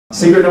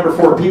Secret number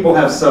 4, people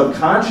have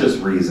subconscious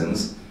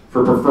reasons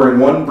for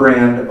preferring one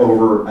brand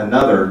over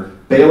another.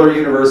 Baylor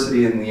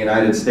University in the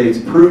United States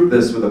proved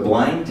this with a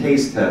blind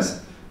taste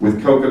test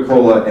with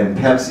Coca-Cola and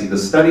Pepsi. The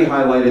study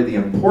highlighted the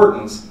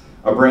importance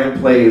a brand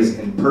plays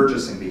in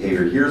purchasing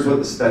behavior. Here's what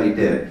the study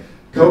did.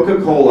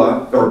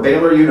 Coca-Cola, or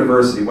Baylor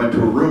University, went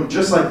to a room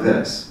just like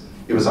this.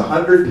 It was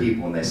 100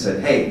 people, and they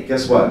said, hey,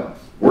 guess what?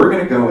 We're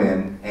going to go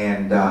in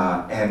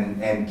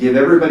and give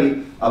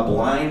everybody a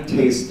blind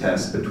taste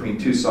test between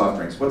 2 soft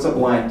drinks. What's a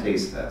blind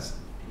taste test?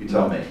 You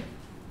tell me.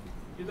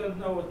 You don't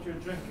know what you're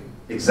drinking.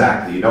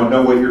 Exactly, you don't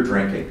know what you're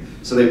drinking.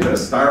 So they put a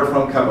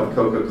styrofoam cup of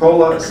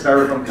Coca-Cola, a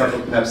styrofoam cup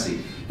of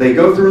Pepsi. They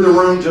go through the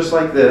room just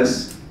like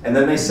this, and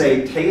then they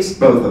say, taste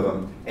both of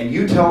them, and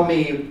you tell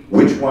me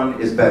which one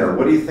is better.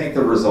 What do you think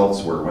the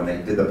results were when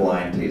they did the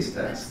blind taste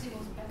test?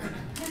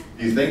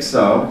 Do you think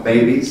so?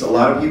 Maybe. So a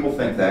lot of people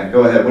think that.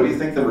 Go ahead. What do you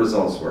think the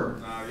results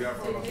were?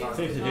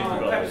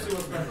 Pepsi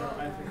was better,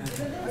 I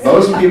think.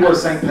 Most people are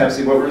saying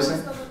Pepsi. What were you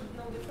saying?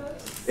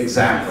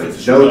 Exactly.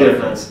 No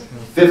difference.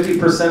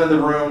 50% of the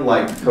room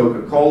liked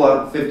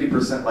Coca-Cola,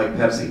 50% like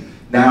Pepsi.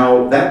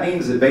 Now, that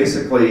means that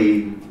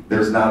basically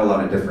there's not a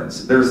lot of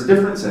difference. There's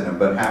difference in them,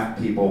 but half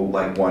people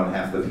like one,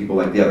 half the people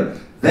like the other.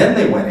 Then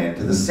they went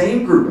into the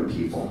same group of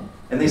people,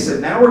 and they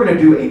said, now we're going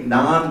to do a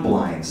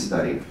non-blind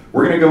study.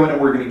 We're going to go in and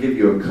we're going to give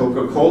you a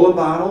Coca-Cola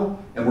bottle,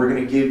 and we're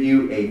going to give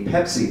you a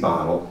Pepsi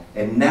bottle,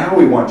 and now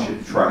we want you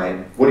to try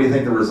it. What do you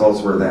think the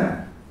results were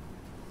then?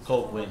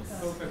 Coke wins.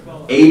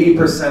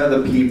 80%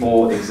 of the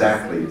people,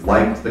 exactly,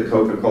 liked the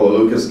Coca-Cola.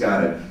 Lucas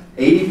got it.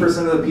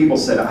 80% of the people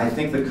said, I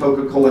think the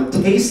Coca-Cola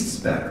tastes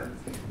better.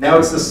 Now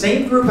it's the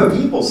same group of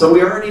people, so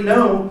we already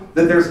know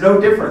that there's no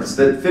difference,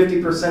 that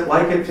 50%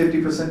 like it,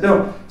 50%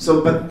 don't.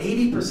 So, but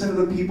 80% of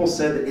the people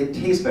said that it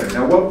tastes better.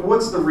 Now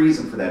what's the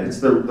reason for that? It's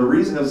the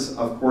reason is,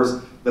 of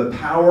course, the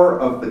power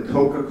of the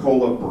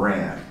Coca-Cola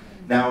brand.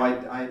 Now,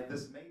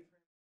 this